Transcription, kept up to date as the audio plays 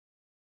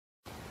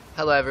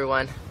Hello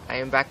everyone, I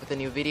am back with a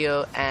new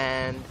video,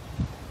 and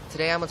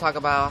today I'm going to talk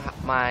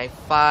about my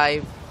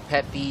 5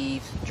 pet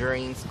peeves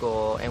during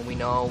school. And we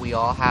know we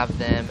all have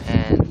them,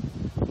 and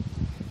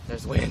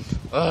there's wind.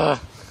 Ugh.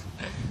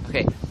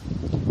 Okay,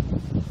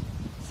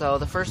 so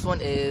the first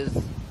one is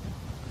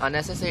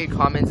unnecessary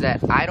comments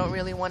that I don't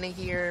really want to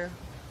hear.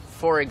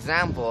 For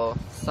example,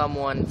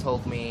 someone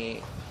told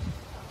me,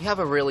 "You have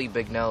a really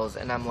big nose,"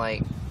 and I'm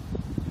like,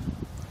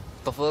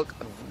 the fuck?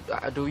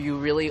 Do you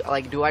really,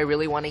 like, do I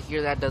really want to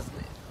hear that?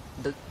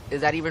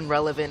 Is that even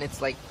relevant? It's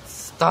like,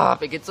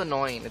 stop. It gets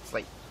annoying. It's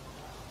like,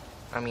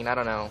 I mean, I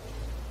don't know.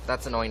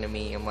 That's annoying to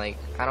me. I'm like,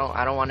 I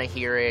don't want to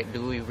hear it.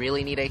 Do we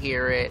really need to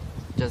hear it?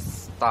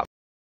 Just stop.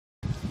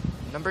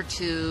 Number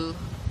 2,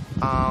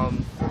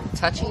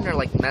 touching or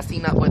like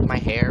messing up with my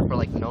hair for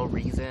like no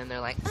reason.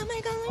 They're like, "Oh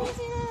my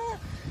god,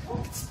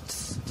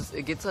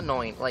 it gets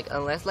annoying. Like,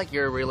 unless like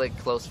you're a really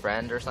close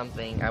friend or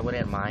something, I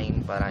wouldn't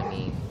mind. But I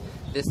mean,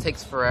 this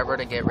takes forever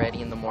to get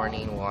ready in the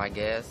morning. Well, I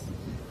guess,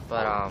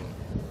 but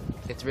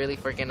it's really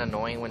freaking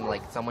annoying when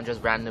like someone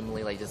just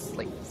randomly like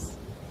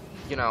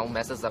you know,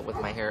 messes up with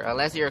my hair.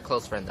 Unless you're a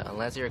close friend, though.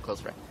 Unless you're a close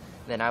friend,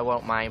 then I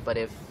won't mind. But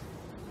if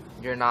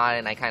you're not,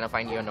 and I kind of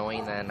find you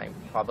annoying, then I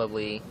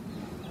probably,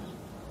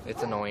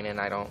 it's annoying,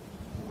 and I don't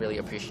really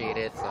appreciate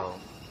it. So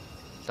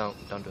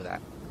don't do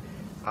that.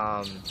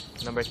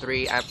 Number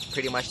 3, I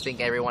pretty much think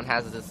everyone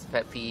has this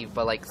pet peeve,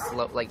 but like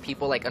slow, like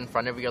people like in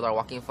front of you that are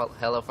walking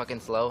hella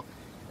fucking slow.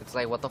 It's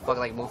like, what the fuck,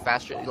 like, move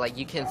faster. Like,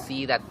 you can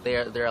see that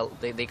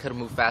they could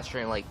move faster,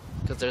 and like,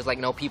 because there's like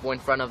no people in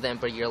front of them,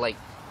 but you're like,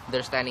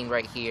 they're standing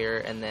right here,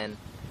 and then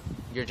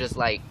you're just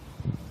like,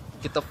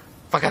 get the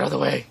fuck out of the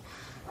way.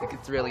 Like,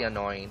 it's really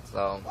annoying.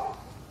 So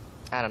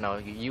I don't know,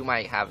 you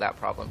might have that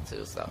problem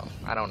too, so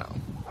I don't know.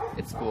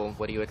 It's cool.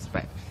 What do you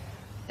expect?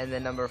 And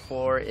then number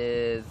 4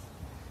 is,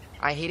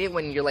 I hate it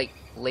when you're like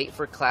late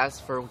for class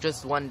for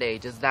just one day.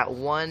 Just that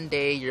one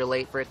day you're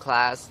late for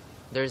class.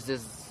 There's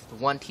this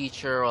one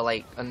teacher or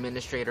like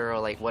administrator or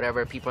like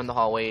whatever, people in the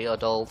hallway,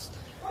 adults,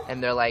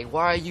 and they're like,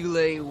 "Why are you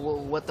late?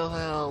 What the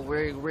hell?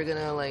 We're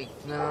gonna like,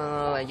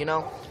 no," you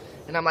know?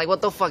 And I'm like, what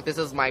the fuck? This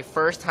is my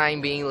first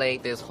time being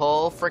late this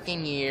whole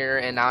freaking year,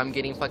 and now I'm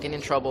getting fucking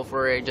in trouble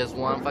for it just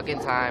one fucking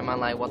time. I'm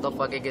like, what the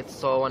fuck? It gets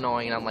so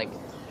annoying. I'm like,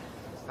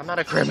 I'm not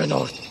a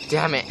criminal.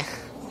 Damn it.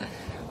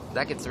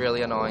 That gets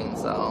really annoying.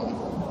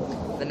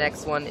 So the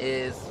next one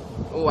is,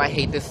 oh, I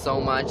hate this so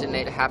much, and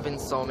it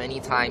happens so many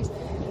times.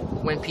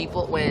 When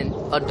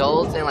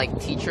adults and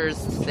like teachers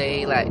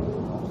say like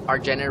our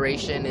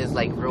generation is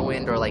like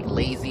ruined or like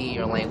lazy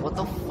or like, what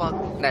the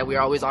fuck, that we're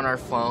always on our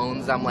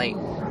phones. I'm like,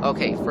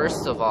 okay,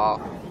 first of all,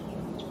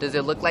 does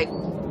it look like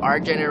our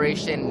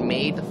generation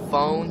made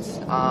phones?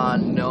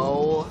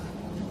 No.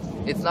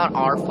 It's not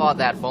our fault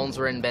that phones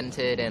were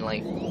invented and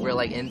like we're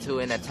like into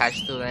it and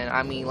attached to them.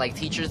 I mean, like,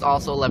 teachers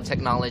also love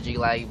technology.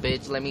 Like,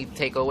 bitch, let me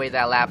take away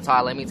that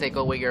laptop, let me take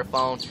away your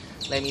phone,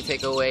 let me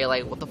take away,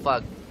 like, what the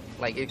fuck.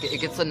 Like, it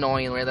gets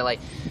annoying where they're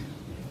like,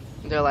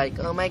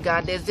 oh my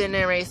god, this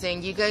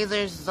generation, you guys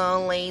are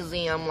so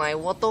lazy. I'm like,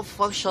 what the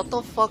fuck, shut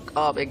the fuck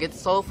up. It gets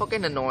so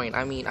fucking annoying.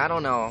 I mean, I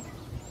don't know.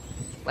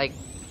 Like,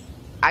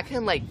 I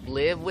can like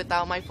live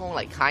without my phone,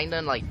 like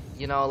kinda, like,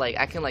 you know, like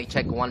I can like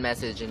check one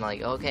message and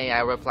like, okay,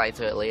 I reply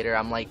to it later.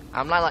 I'm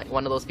not like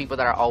one of those people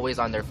that are always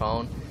on their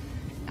phone.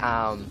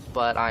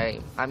 But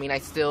I mean,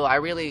 I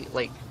really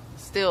like,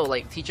 still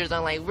like, teachers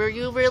are like, were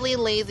you really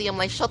lazy? I'm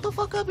like, shut the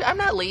fuck up. I'm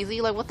not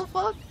lazy. Like, what the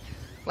fuck?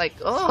 Like,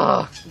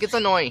 oh, it gets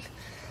annoying.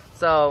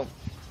 So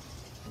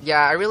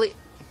yeah, I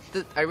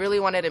really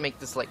wanted to make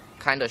this like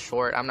kind of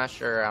short. I'm not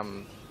sure.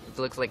 It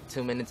looks like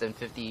 2 minutes and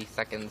 50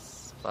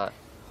 seconds, but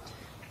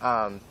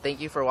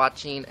thank you for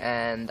watching,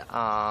 and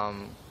I'll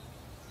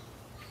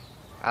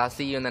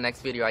see you in the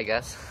next video, I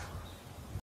guess.